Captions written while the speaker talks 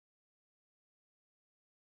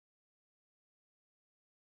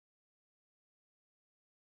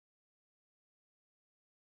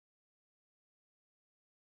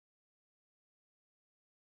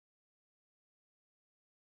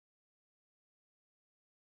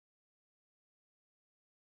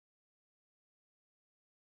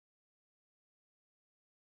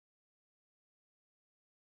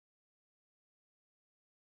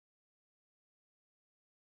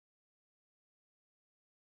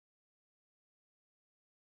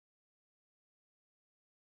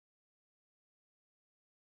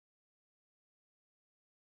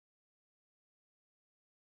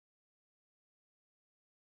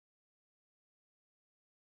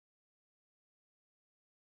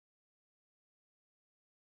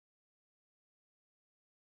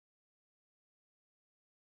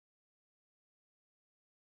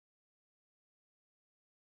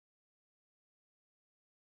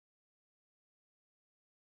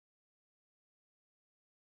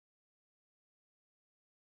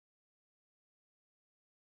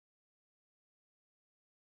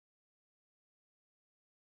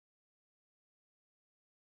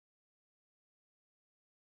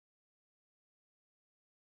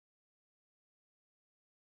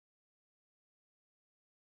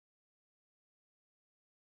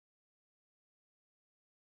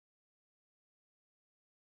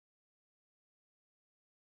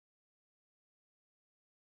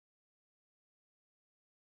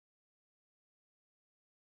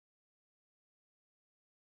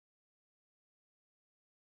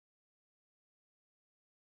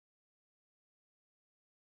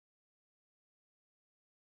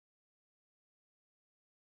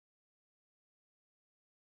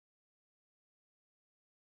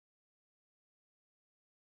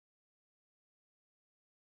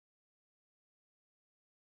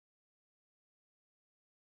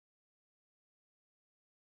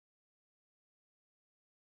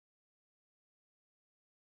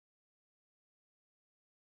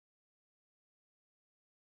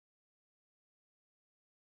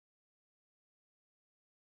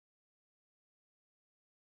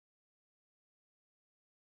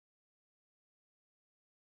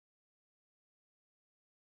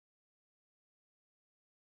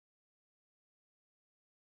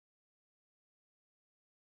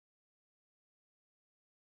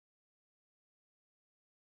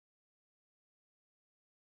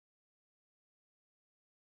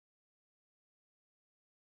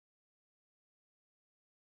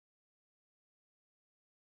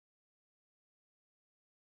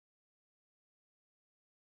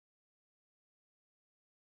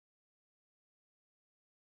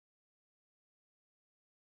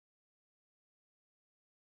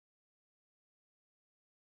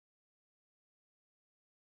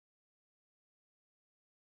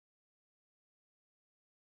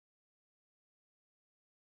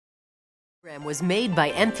Program was made by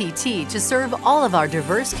MPT to serve all of our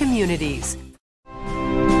diverse communities.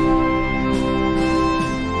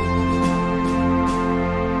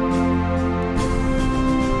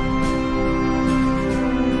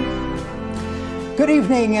 Good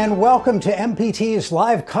evening and welcome to MPT's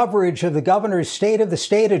live coverage of the governor's State of the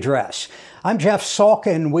State address. I'm Jeff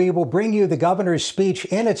Salkin. We will bring you the governor's speech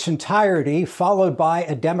in its entirety, followed by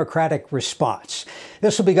a Democratic response.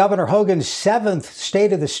 This will be Governor Hogan's 7th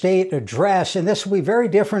State of the State address, and this will be very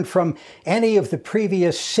different from any of the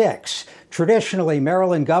previous 6. Traditionally,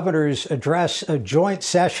 Maryland governors address a joint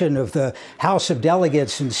session of the House of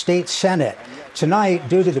Delegates and State Senate. Tonight,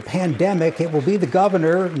 due to the pandemic, it will be the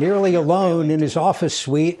governor nearly alone in his office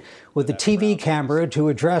suite with a TV camera to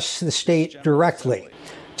address the state directly.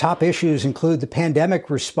 Top issues include the pandemic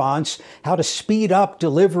response, how to speed up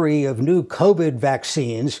delivery of new COVID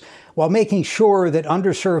vaccines, while making sure that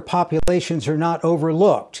underserved populations are not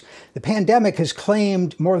overlooked. The pandemic has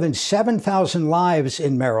claimed more than 7,000 lives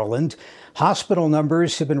in Maryland. Hospital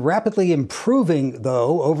numbers have been rapidly improving,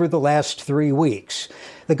 though, over the last 3 weeks.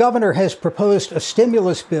 The governor has proposed a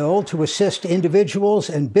stimulus bill to assist individuals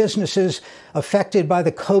and businesses affected by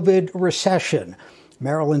the COVID recession.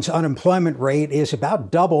 Maryland's unemployment rate is about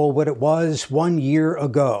double what it was 1 year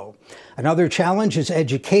ago. Another challenge is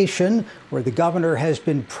education, where the governor has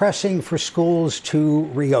been pressing for schools to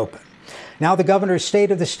reopen. Now the governor's State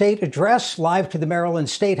of the State address, live to the Maryland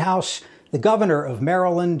State House, the governor of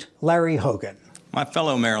Maryland, Larry Hogan. My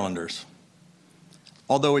fellow Marylanders,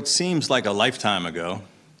 although it seems like a lifetime ago,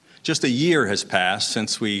 just a year has passed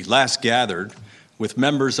since we last gathered with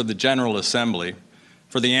members of the General Assembly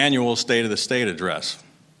for the annual State of the State address.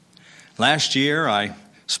 Last year, I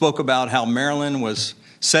spoke about how Maryland was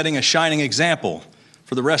setting a shining example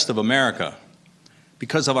for the rest of America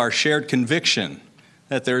because of our shared conviction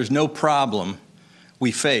that there is no problem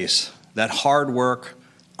we face that hard work,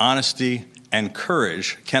 honesty, and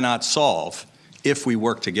courage cannot solve if we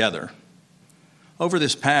work together. Over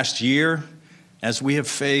this past year, as we have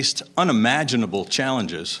faced unimaginable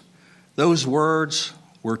challenges, those words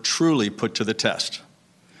were truly put to the test.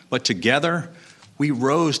 But together, we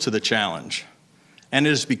rose to the challenge. And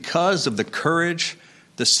it is because of the courage,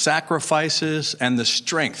 the sacrifices, and the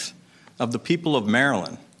strength of the people of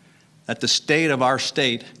Maryland that the state of our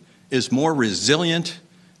state is more resilient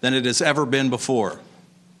than it has ever been before.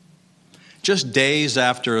 Just days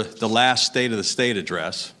after the last State of the State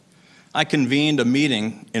address, I convened a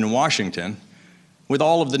meeting in Washington with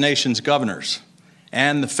all of the nation's governors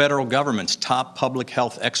and the federal government's top public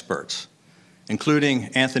health experts, including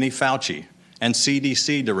Anthony Fauci and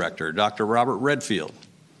CDC Director Dr. Robert Redfield,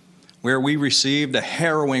 where we received a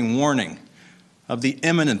harrowing warning of the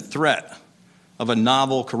imminent threat of a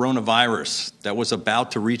novel coronavirus that was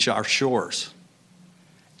about to reach our shores.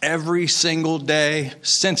 Every single day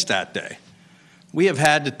since that day, we have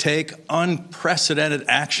had to take unprecedented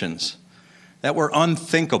actions that were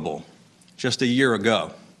unthinkable just a year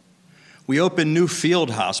ago. We opened new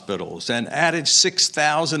field hospitals and added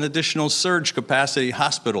 6,000 additional surge capacity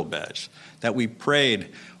hospital beds that we prayed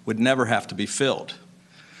would never have to be filled.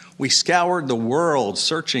 We scoured the world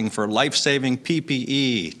searching for life-saving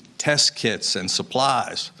PPE, test kits, and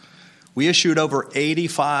supplies. We issued over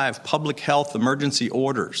 85 public health emergency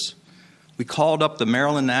orders. We called up the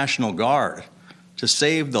Maryland National Guard to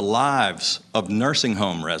save the lives of nursing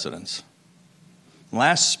home residents.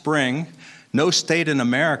 Last spring, no state in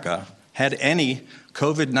America had any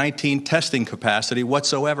COVID-19 testing capacity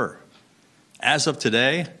whatsoever. As of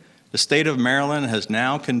today, the state of Maryland has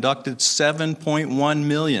now conducted 7.1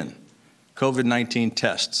 million COVID-19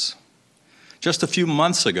 tests. Just a few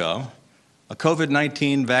months ago, a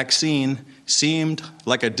COVID-19 vaccine seemed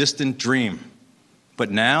like a distant dream.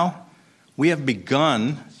 But now, we have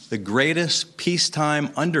begun the greatest peacetime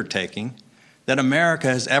undertaking that America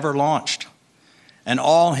has ever launched, an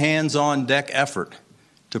all-hands-on-deck effort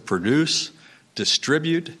to produce,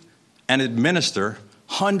 distribute, and administer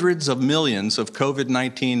hundreds of millions of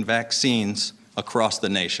COVID-19 vaccines across the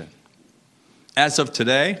nation. As of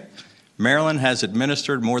today, Maryland has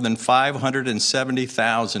administered more than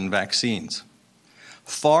 570,000 vaccines.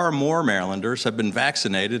 Far more Marylanders have been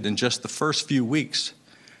vaccinated in just the first few weeks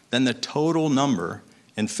than the total number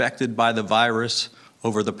infected by the virus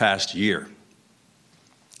over the past year.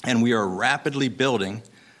 And we are rapidly building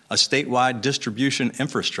a statewide distribution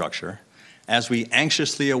infrastructure as we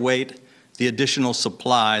anxiously await the additional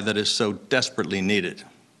supply that is so desperately needed.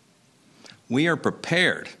 We are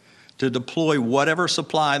prepared to deploy whatever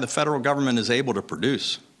supply the federal government is able to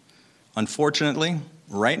produce. Unfortunately,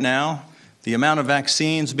 right now, the amount of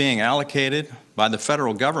vaccines being allocated by the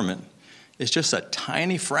federal government is just a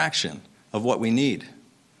tiny fraction of what we need.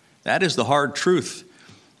 That is the hard truth,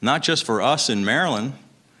 not just for us in Maryland,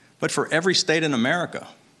 but for every state in America.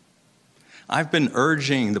 I've been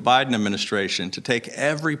urging the Biden administration to take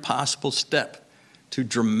every possible step to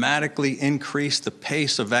dramatically increase the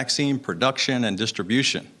pace of vaccine production and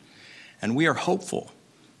distribution. And we are hopeful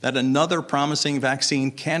that another promising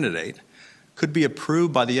vaccine candidate could be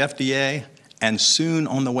approved by the FDA and soon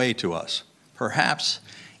on the way to us, perhaps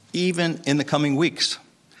even in the coming weeks.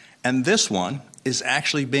 And this one is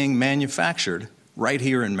actually being manufactured right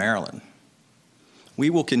here in Maryland. We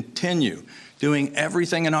will continue doing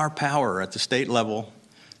everything in our power at the state level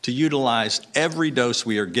to utilize every dose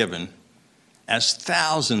we are given, as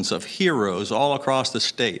thousands of heroes all across the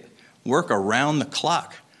state work around the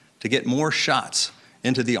clock to get more shots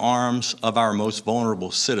into the arms of our most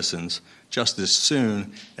vulnerable citizens just as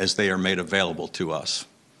soon as they are made available to us.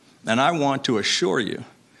 And I want to assure you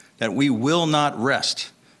that we will not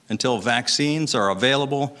rest until vaccines are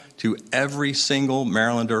available to every single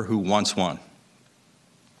Marylander who wants one.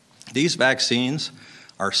 These vaccines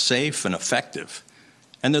are safe and effective,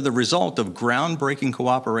 and they're the result of groundbreaking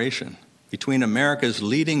cooperation between America's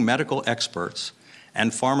leading medical experts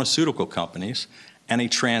and pharmaceutical companies, and a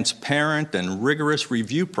transparent and rigorous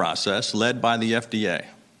review process led by the FDA.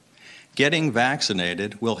 Getting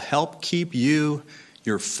vaccinated will help keep you,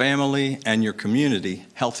 your family, and your community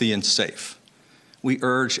healthy and safe. We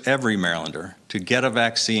urge every Marylander to get a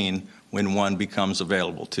vaccine when one becomes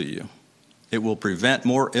available to you. It will prevent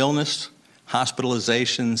more illness,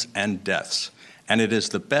 hospitalizations, and deaths, and it is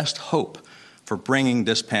the best hope for bringing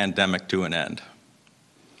this pandemic to an end.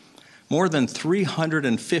 More than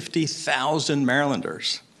 350,000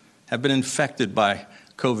 Marylanders have been infected by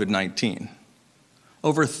COVID-19.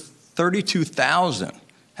 Over 32,000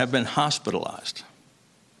 have been hospitalized.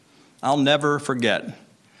 I'll never forget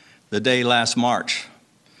the day last March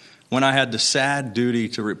when I had the sad duty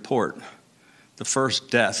to report the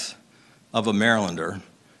first death of a Marylander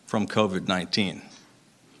from COVID-19.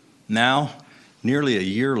 Now, nearly a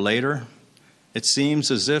year later, it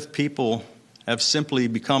seems as if people have simply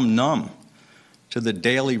become numb to the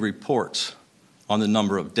daily reports on the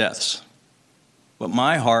number of deaths. But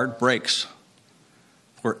my heart breaks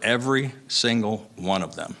for every single one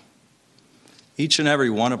of them. Each and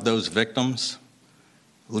every one of those victims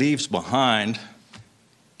leaves behind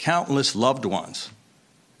countless loved ones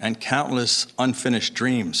and countless unfinished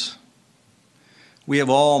dreams. We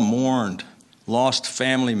have all mourned, lost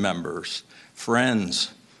family members,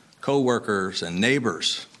 friends, co-workers, and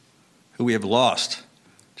neighbors who we have lost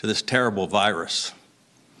to this terrible virus.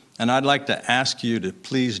 And I'd like to ask you to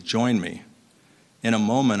please join me in a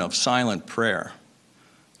moment of silent prayer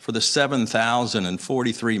for the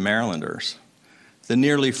 7,043 Marylanders, the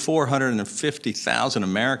nearly 450,000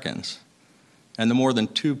 Americans, and the more than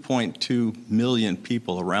 2.2 million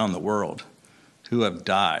people around the world who have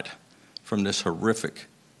died from this horrific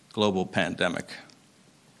global pandemic.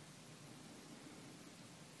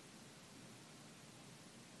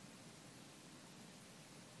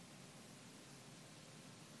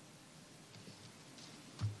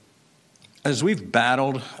 As we've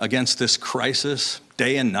battled against this crisis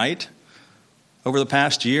day and night over the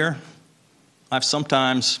past year, I've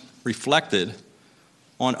sometimes reflected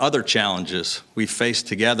on other challenges we've faced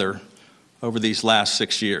together over these last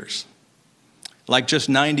 6 years. Like just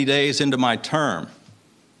 90 days into my term,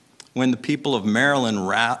 when the people of Maryland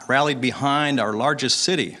rallied behind our largest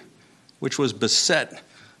city, which was beset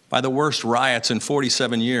by the worst riots in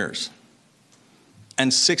 47 years.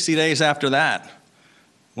 And 60 days after that,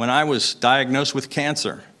 when I was diagnosed with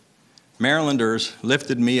cancer, Marylanders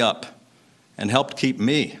lifted me up and helped keep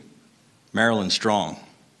me, Maryland, strong.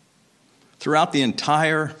 Throughout the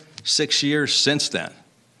entire 6 years since then,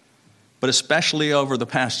 but especially over the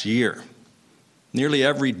past year, nearly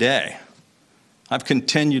every day, I've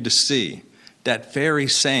continued to see that very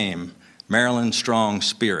same Maryland strong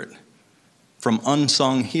spirit from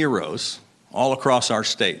unsung heroes all across our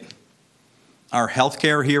state. Our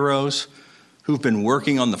healthcare heroes who've been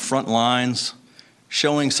working on the front lines,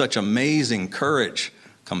 showing such amazing courage,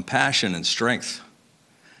 compassion, and strength.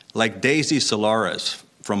 Like Daisy Solares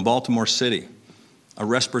from Baltimore City, a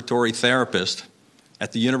respiratory therapist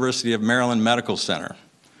at the University of Maryland Medical Center,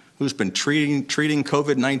 who's been treating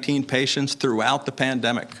COVID-19 patients throughout the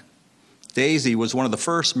pandemic. Daisy was one of the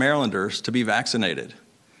first Marylanders to be vaccinated.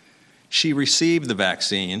 She received the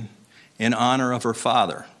vaccine in honor of her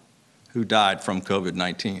father, who died from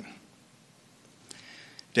COVID-19.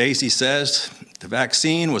 Daisy says the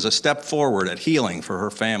vaccine was a step forward at healing for her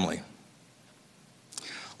family.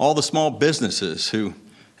 All the small businesses who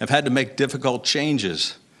have had to make difficult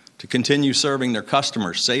changes to continue serving their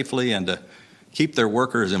customers safely and to keep their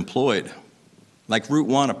workers employed. Like Route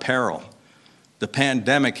 1 Apparel, the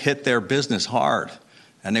pandemic hit their business hard,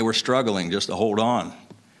 and they were struggling just to hold on.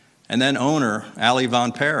 And then owner Ali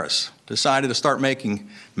Von Paris decided to start making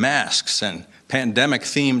masks and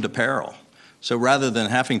pandemic-themed apparel. So rather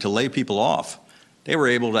than having to lay people off, they were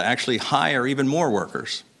able to actually hire even more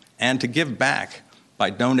workers and to give back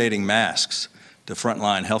by donating masks to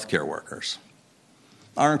frontline healthcare workers.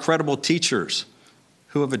 Our incredible teachers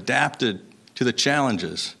who have adapted to the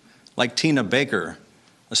challenges, like Tina Baker,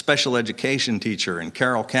 a special education teacher in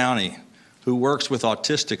Carroll County who works with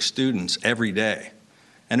autistic students every day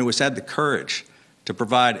and who has had the courage to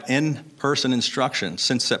provide in-person instruction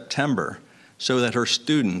since September so that her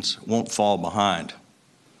students won't fall behind.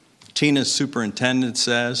 Tina's superintendent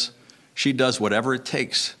says she does whatever it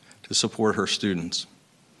takes to support her students.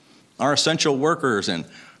 Our essential workers in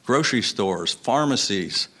grocery stores,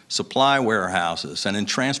 pharmacies, supply warehouses, and in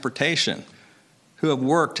transportation who have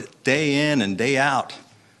worked day in and day out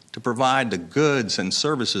to provide the goods and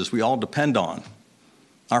services we all depend on.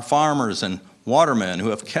 Our farmers and watermen who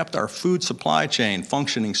have kept our food supply chain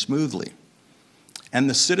functioning smoothly. And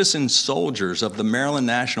the citizen soldiers of the Maryland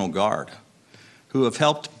National Guard who have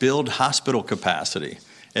helped build hospital capacity,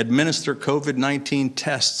 administer COVID-19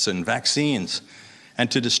 tests and vaccines, and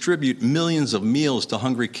to distribute millions of meals to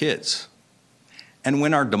hungry kids. And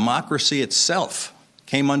when our democracy itself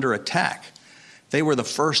came under attack, they were the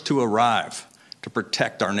first to arrive to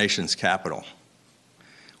protect our nation's capital.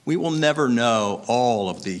 We will never know all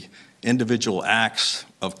of the individual acts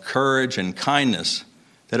of courage and kindness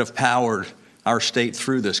that have powered our state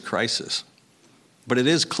through this crisis. But it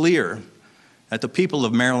is clear that the people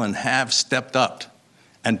of Maryland have stepped up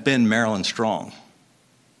and been Maryland strong.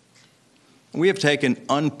 We have taken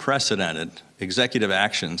unprecedented executive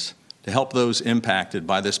actions to help those impacted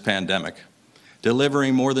by this pandemic,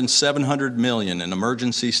 delivering more than $700 million in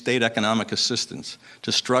emergency state economic assistance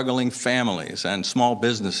to struggling families and small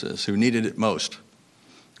businesses who needed it most,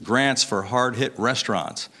 grants for hard-hit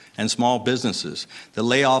restaurants and small businesses, the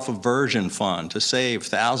layoff aversion fund to save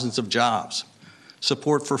thousands of jobs,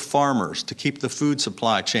 support for farmers to keep the food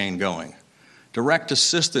supply chain going, direct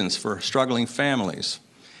assistance for struggling families,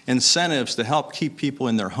 incentives to help keep people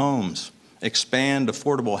in their homes, expand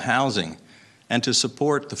affordable housing, and to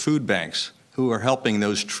support the food banks who are helping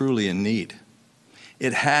those truly in need.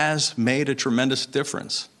 It has made a tremendous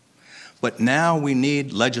difference, but now we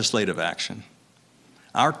need legislative action.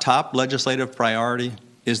 Our top legislative priority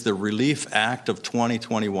is the Relief Act of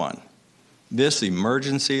 2021. This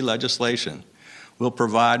emergency legislation will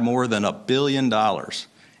provide more than $1 billion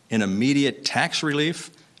in immediate tax relief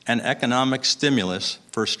and economic stimulus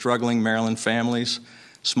for struggling Maryland families,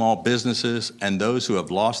 small businesses, and those who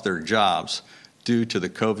have lost their jobs due to the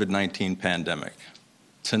COVID-19 pandemic.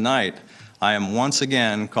 Tonight, I am once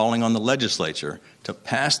again calling on the legislature to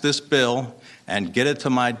pass this bill and get it to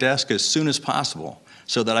my desk as soon as possible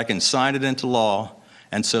so that I can sign it into law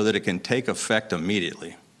and so that it can take effect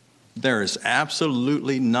immediately. There is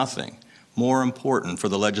absolutely nothing more important for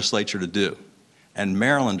the legislature to do, and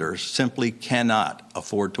Marylanders simply cannot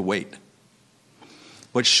afford to wait.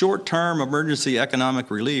 But short-term emergency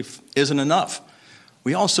economic relief isn't enough.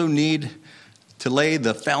 We also need to lay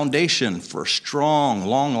the foundation for strong,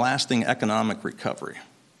 long-lasting economic recovery.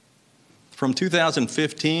 From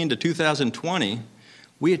 2015 to 2020,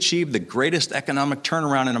 we achieved the greatest economic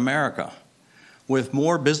turnaround in America, with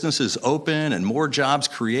more businesses open and more jobs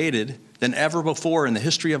created than ever before in the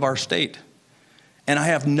history of our state. And I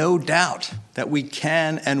have no doubt that we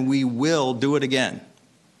can and we will do it again.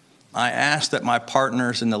 I ask that my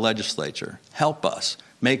partners in the legislature help us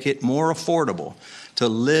make it more affordable to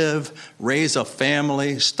live, raise a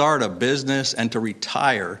family, start a business, and to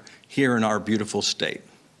retire here in our beautiful state.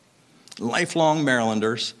 Lifelong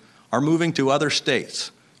Marylanders are moving to other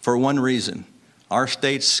states for one reason: our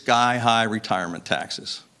state's sky-high retirement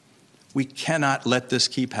taxes. We cannot let this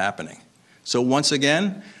keep happening. So once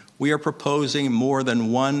again, we are proposing more than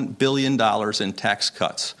 $1 billion in tax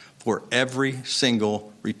cuts for every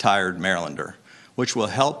single retired Marylander, which will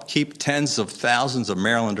help keep tens of thousands of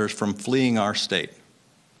Marylanders from fleeing our state.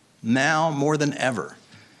 Now more than ever,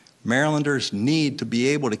 Marylanders need to be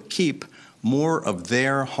able to keep more of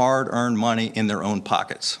their hard-earned money in their own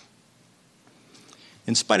pockets.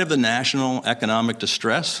 In spite of the national economic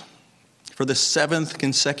distress, for the 7th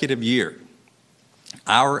consecutive year,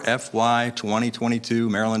 our FY 2022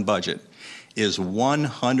 Maryland budget is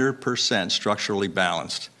 100% structurally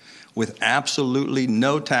balanced, with absolutely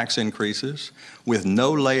no tax increases, with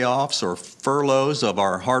no layoffs or furloughs of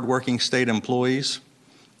our hardworking state employees,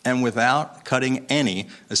 and without cutting any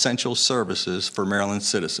essential services for Maryland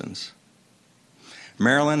citizens.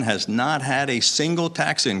 Maryland has not had a single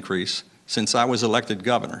tax increase since I was elected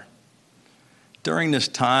governor. During this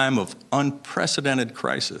time of unprecedented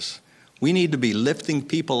crisis, we need to be lifting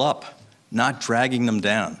people up, not dragging them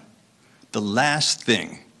down. The last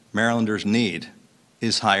thing Marylanders need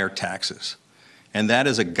is higher taxes, and that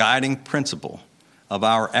is a guiding principle of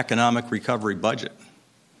our economic recovery budget.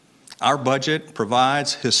 Our budget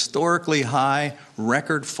provides historically high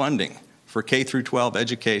record funding for K-12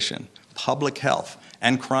 education, public health,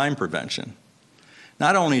 and crime prevention,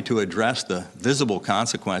 not only to address the visible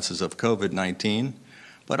consequences of COVID-19,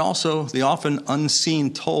 but also the often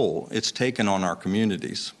unseen toll it's taken on our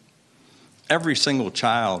communities. Every single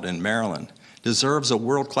child in Maryland deserves a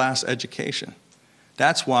world-class education.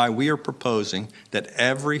 That's why we are proposing that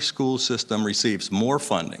every school system receives more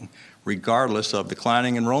funding, regardless of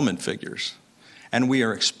declining enrollment figures. And we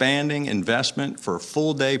are expanding investment for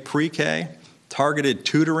full-day pre-K, targeted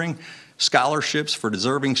tutoring, scholarships for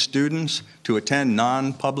deserving students to attend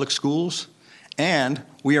non-public schools, and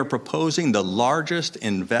we are proposing the largest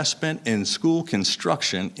investment in school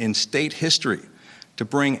construction in state history to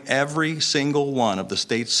bring every single one of the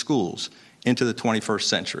state's schools into the 21st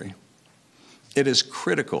century. It is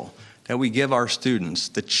critical that we give our students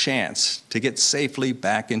the chance to get safely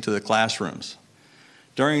back into the classrooms.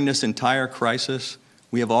 During this entire crisis,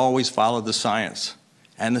 we have always followed the science,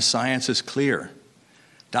 and the science is clear.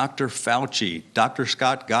 Dr. Fauci, Dr.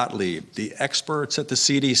 Scott Gottlieb, the experts at the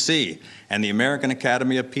CDC, and the American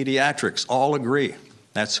Academy of Pediatrics all agree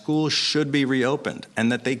that schools should be reopened and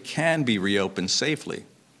that they can be reopened safely.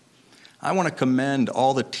 I want to commend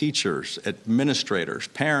all the teachers, administrators,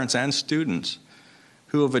 parents, and students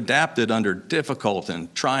who have adapted under difficult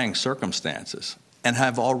and trying circumstances and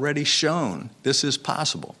have already shown this is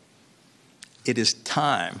possible. It is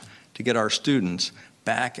time to get our students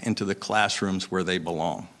back into the classrooms where they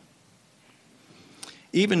belong.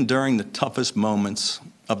 Even during the toughest moments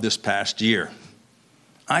of this past year,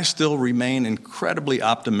 I still remain incredibly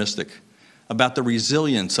optimistic about the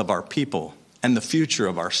resilience of our people and the future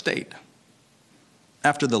of our state.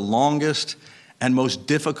 After the longest and most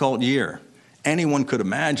difficult year anyone could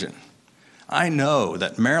imagine, I know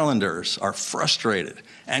that Marylanders are frustrated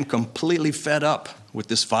and completely fed up with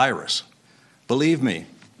this virus. Believe me,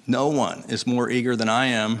 no one is more eager than I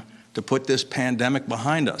am to put this pandemic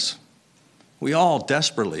behind us. We all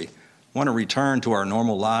desperately want to return to our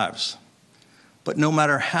normal lives. But no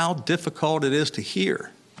matter how difficult it is to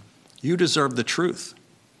hear, you deserve the truth.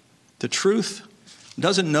 The truth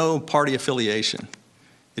doesn't know party affiliation.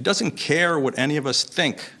 It doesn't care what any of us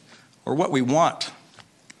think or what we want.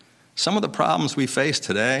 Some of the problems we face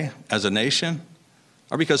today as a nation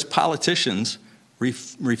are because politicians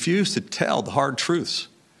refuse to tell the hard truths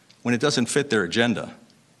when it doesn't fit their agenda.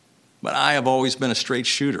 But I have always been a straight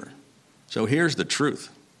shooter. So here's the truth.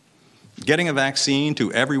 Getting a vaccine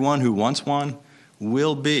to everyone who wants one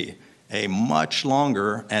will be a much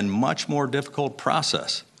longer and much more difficult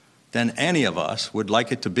process than any of us would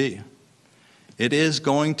like it to be. It is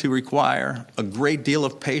going to require a great deal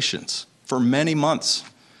of patience for many months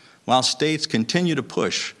while states continue to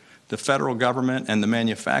push the federal government and the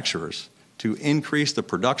manufacturers to increase the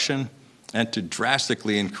production and to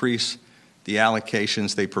drastically increase the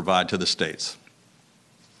allocations they provide to the states.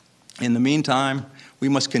 In the meantime, we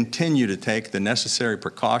must continue to take the necessary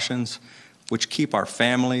precautions which keep our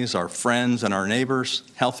families, our friends, and our neighbors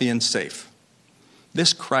healthy and safe.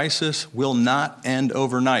 This crisis will not end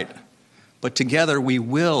overnight, but together we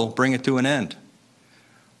will bring it to an end.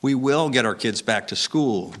 We will get our kids back to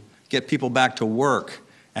school, get people back to work,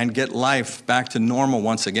 and get life back to normal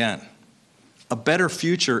once again. A better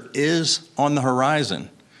future is on the horizon,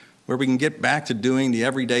 where we can get back to doing the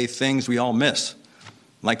everyday things we all miss,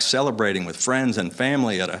 like celebrating with friends and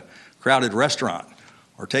family at a crowded restaurant,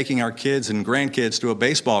 or taking our kids and grandkids to a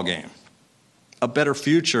baseball game. A better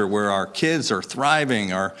future where our kids are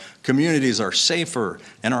thriving, our communities are safer,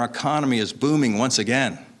 and our economy is booming once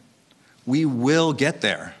again. We will get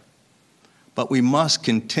there, but we must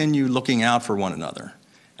continue looking out for one another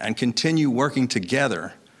and continue working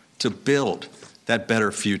together to build that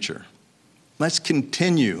better future. Let's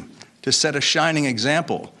continue to set a shining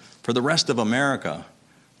example for the rest of America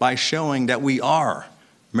by showing that we are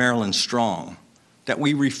Maryland strong, that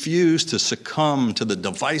we refuse to succumb to the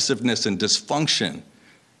divisiveness and dysfunction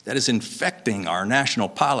that is infecting our national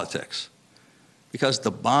politics, because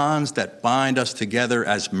the bonds that bind us together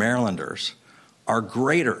as Marylanders are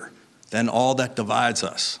greater than all that divides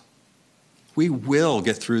us. We will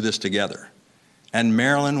get through this together, and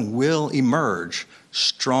Maryland will emerge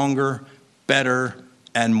stronger, better,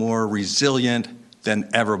 and more resilient than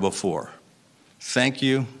ever before. Thank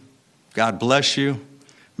you. God bless you.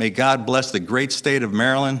 May God bless the great state of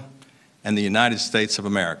Maryland and the United States of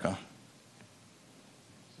America.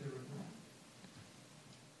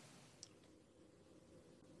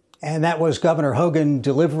 And that was Governor Hogan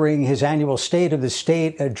delivering his annual State of the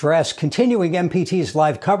State address. Continuing MPT's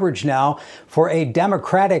live coverage now for a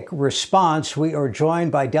Democratic response. We are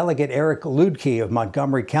joined by Delegate Eric Luedtke of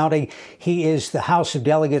Montgomery County. He is the House of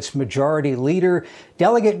Delegates Majority Leader.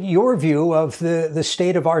 Delegate, your view of the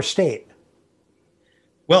state of our state.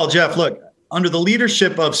 Well, Jeff, look, under the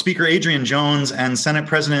leadership of Speaker Adrian Jones and Senate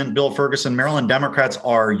President Bill Ferguson, Maryland Democrats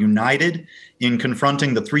are united in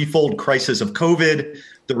confronting the threefold crisis of COVID,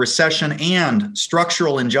 the recession, and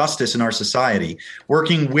structural injustice in our society.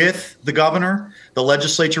 Working with the governor, the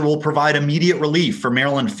legislature will provide immediate relief for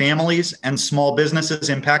Maryland families and small businesses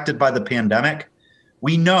impacted by the pandemic.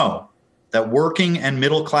 We know that working and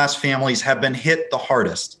middle-class families have been hit the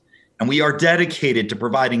hardest, and we are dedicated to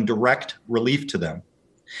providing direct relief to them.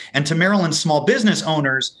 And to Maryland's small business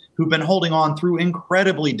owners who've been holding on through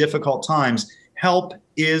incredibly difficult times, help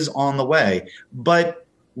is on the way. But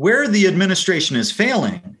where the administration is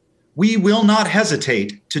failing, we will not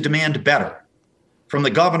hesitate to demand better from the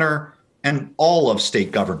governor and all of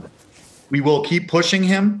state government. We will keep pushing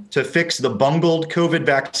him to fix the bungled COVID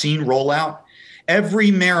vaccine rollout. Every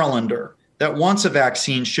Marylander that wants a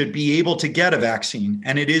vaccine should be able to get a vaccine,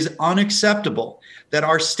 and it is unacceptable that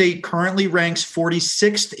our state currently ranks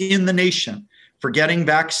 46th in the nation for getting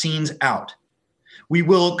vaccines out. We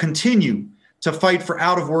will continue to fight for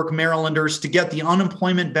out-of-work Marylanders to get the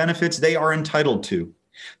unemployment benefits they are entitled to.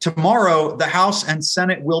 Tomorrow, the House and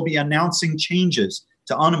Senate will be announcing changes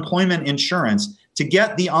to unemployment insurance to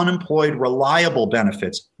get the unemployed reliable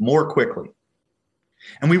benefits more quickly.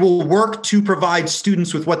 And we will work to provide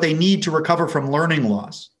students with what they need to recover from learning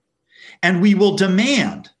loss. And we will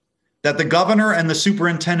demand that the governor and the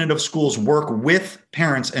superintendent of schools work with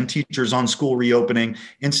parents and teachers on school reopening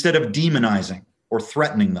instead of demonizing or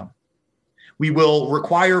threatening them. We will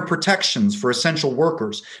require protections for essential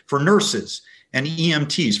workers, for nurses and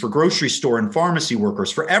EMTs, for grocery store and pharmacy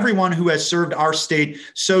workers, for everyone who has served our state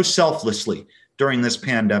so selflessly during this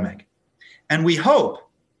pandemic. And we hope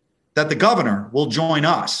that the governor will join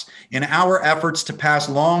us in our efforts to pass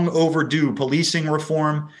long overdue policing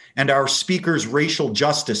reform and our speaker's racial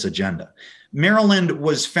justice agenda. Maryland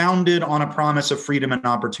was founded on a promise of freedom and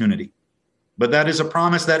opportunity, but that is a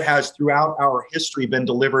promise that has throughout our history been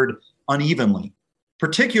delivered unevenly,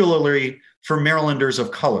 particularly for Marylanders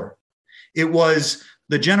of color. It was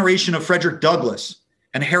the generation of Frederick Douglass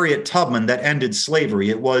and Harriet Tubman that ended slavery.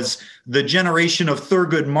 It was the generation of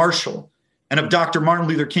Thurgood Marshall and of Dr. Martin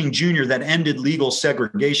Luther King Jr. that ended legal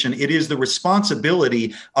segregation. It is the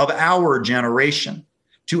responsibility of our generation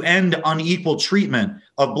to end unequal treatment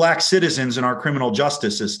of Black citizens in our criminal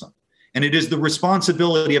justice system. And it is the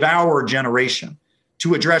responsibility of our generation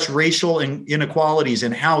to address racial inequalities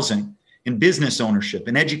in housing, in business ownership,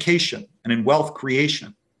 in education, and in wealth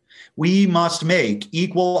creation. We must make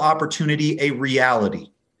equal opportunity a reality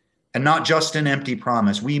and not just an empty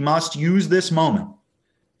promise. We must use this moment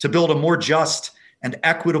to build a more just and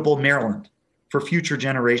equitable Maryland for future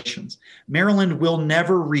generations. Maryland will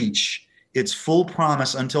never reach its full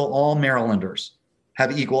promise until all Marylanders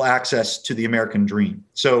have equal access to the American dream.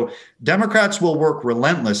 So Democrats will work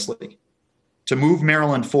relentlessly to move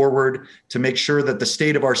Maryland forward, to make sure that the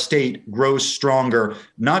state of our state grows stronger,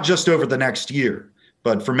 not just over the next year,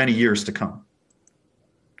 but for many years to come.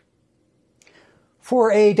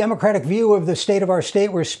 For a Democratic view of the state of our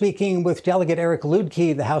state, we're speaking with Delegate Eric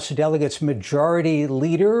Luedtke, the House of Delegates Majority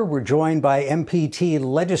Leader. We're joined by MPT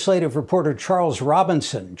legislative reporter Charles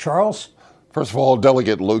Robinson. Charles? First of all,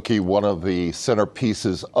 Delegate Luedtke, one of the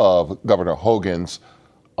centerpieces of Governor Hogan's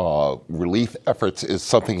relief efforts is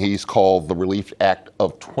something he's called the Relief Act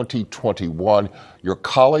of 2021. Your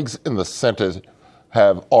colleagues in the Senate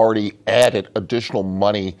have already added additional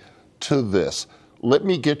money to this. Let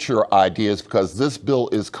me get your ideas, because this bill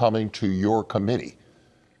is coming to your committee.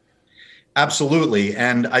 Absolutely.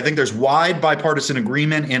 And I think there's wide bipartisan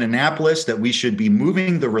agreement in Annapolis that we should be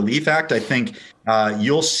moving the Relief Act. I think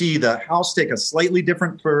you'll see the House take a slightly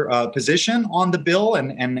different position on the bill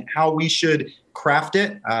and how we should craft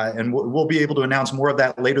it. And we'll be able to announce more of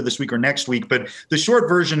that later this week or next week. But the short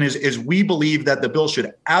version is we believe that the bill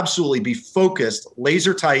should absolutely be focused,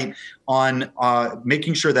 laser tight on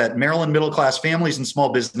making sure that Maryland middle-class families and small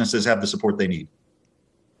businesses have the support they need.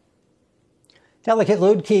 Delegate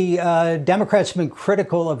Luedtke, Democrats have been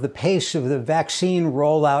critical of the pace of the vaccine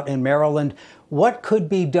rollout in Maryland. What could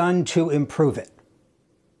be done to improve it?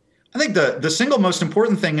 I think the single most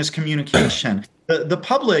important thing is communication. The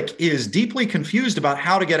public is deeply confused about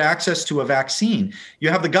how to get access to a vaccine. You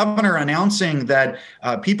have the governor announcing that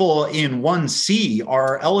people in 1C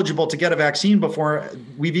are eligible to get a vaccine before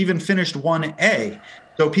we've even finished 1A.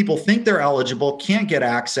 So people think they're eligible, can't get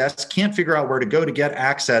access, can't figure out where to go to get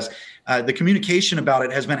access. The communication about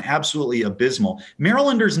it has been absolutely abysmal.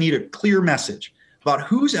 Marylanders need a clear message about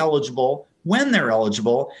who's eligible, when they're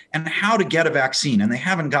eligible, and how to get a vaccine, and they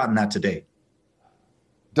haven't gotten that to date.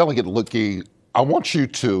 Delegate Lukey, I want you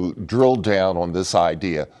to drill down on this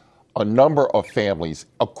idea. A number of families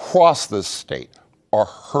across this state are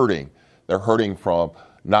hurting. They're hurting from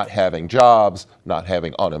not having jobs, not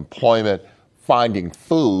having unemployment, finding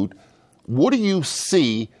food. What do you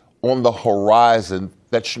see on the horizon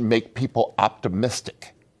that should make people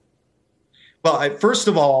optimistic? Well, first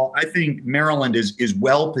of all, I think Maryland is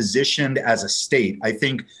well positioned as a state. I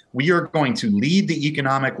think we are going to lead the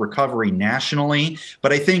economic recovery nationally.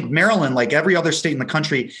 But I think Maryland, like every other state in the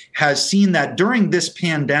country, has seen that during this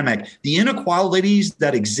pandemic, the inequalities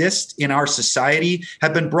that exist in our society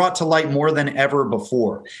have been brought to light more than ever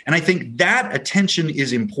before. And I think that attention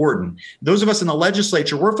is important. Those of us in the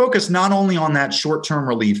legislature, we're focused not only on that short-term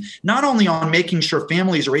relief, not only on making sure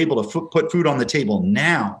families are able to put food on the table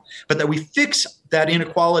now, but that we fix that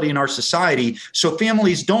inequality in our society so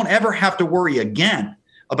families don't ever have to worry again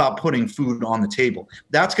about putting food on the table.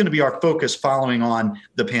 That's going to be our focus following on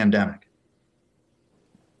the pandemic.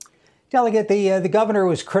 Delegate, the governor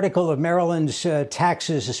was critical of Maryland's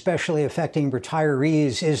taxes, especially affecting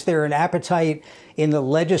retirees. Is there an appetite in the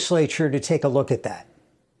legislature to take a look at that?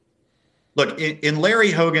 Look, in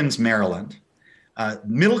Larry Hogan's Maryland,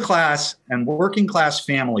 middle class and working class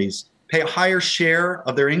families pay a higher share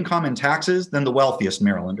of their income in taxes than the wealthiest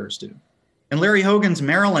Marylanders do. In Larry Hogan's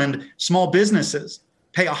Maryland, small businesses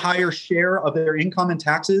pay a higher share of their income in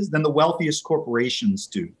taxes than the wealthiest corporations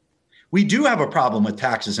do. We do have a problem with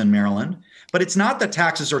taxes in Maryland, but it's not that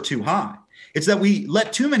taxes are too high. It's that we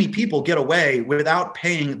let too many people get away without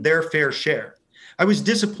paying their fair share. I was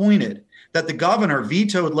disappointed that the governor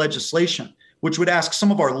vetoed legislation which would ask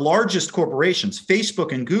some of our largest corporations,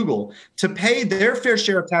 Facebook and Google, to pay their fair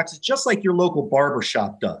share of taxes, just like your local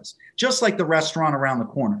barbershop does, just like the restaurant around the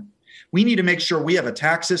corner. We need to make sure we have a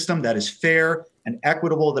tax system that is fair and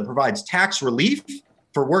equitable, that provides tax relief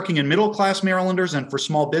for working and middle-class Marylanders and for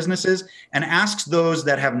small businesses, and asks those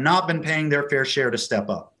that have not been paying their fair share to step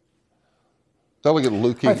up. Delegate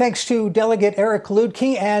Lukey. Our thanks to Delegate Eric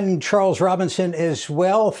Lutke and Charles Robinson as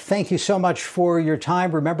well. Thank you so much for your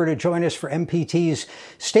time. Remember to join us for MPT's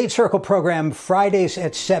State Circle program Fridays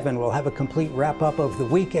at 7. We'll have a complete wrap-up of the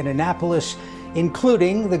week in Annapolis,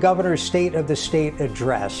 including the governor's State of the State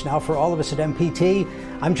address. Now, for all of us at MPT,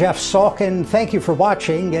 I'm Jeff Salkin. Thank you for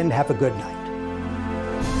watching and have a good night.